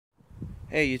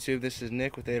Hey YouTube, this is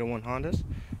Nick with 801 Hondas.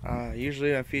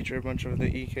 Usually I feature a bunch of the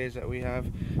EKs that we have.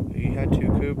 We had two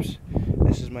coupes.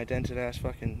 This is my dented ass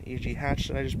fucking EG hatch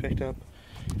that I just picked up.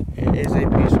 It is a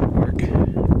piece of work.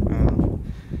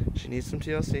 She needs some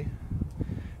TLC,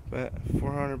 but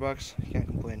 $400, you can't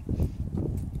complain.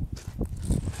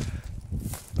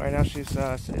 Right now she's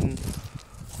sitting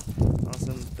on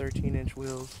some 13-inch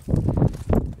wheels.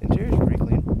 Interior's pretty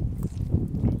clean.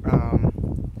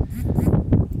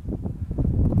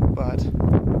 But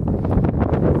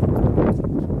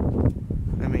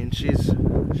I mean, she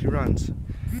runs.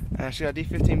 She got a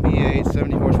D15 V8,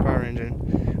 70 horsepower engine.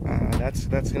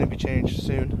 That's going to be changed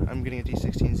soon. I'm getting a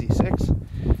D16 Z6.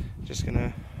 Just going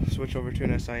to switch over to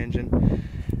an SI engine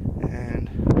and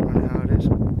run it how it is.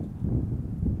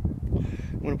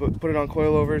 I'm going to put it on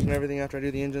coilovers and everything after I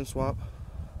do the engine swap.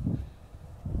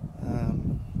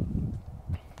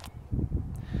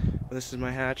 This is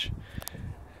my hatch.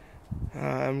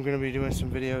 I'm going to be doing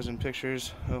some videos and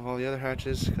pictures of all the other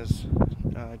hatches because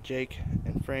Jake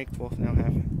and Frank both now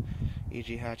have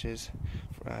EG hatches.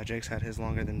 Jake's had his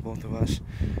longer than both of us.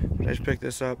 But I just picked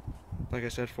this up. Like I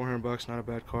said, $400, not a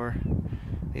bad car.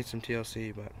 Needs some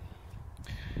TLC, but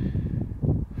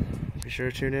be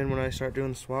sure to tune in when I start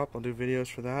doing the swap. I'll do videos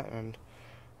for that, and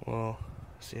we'll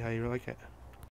see how you like it.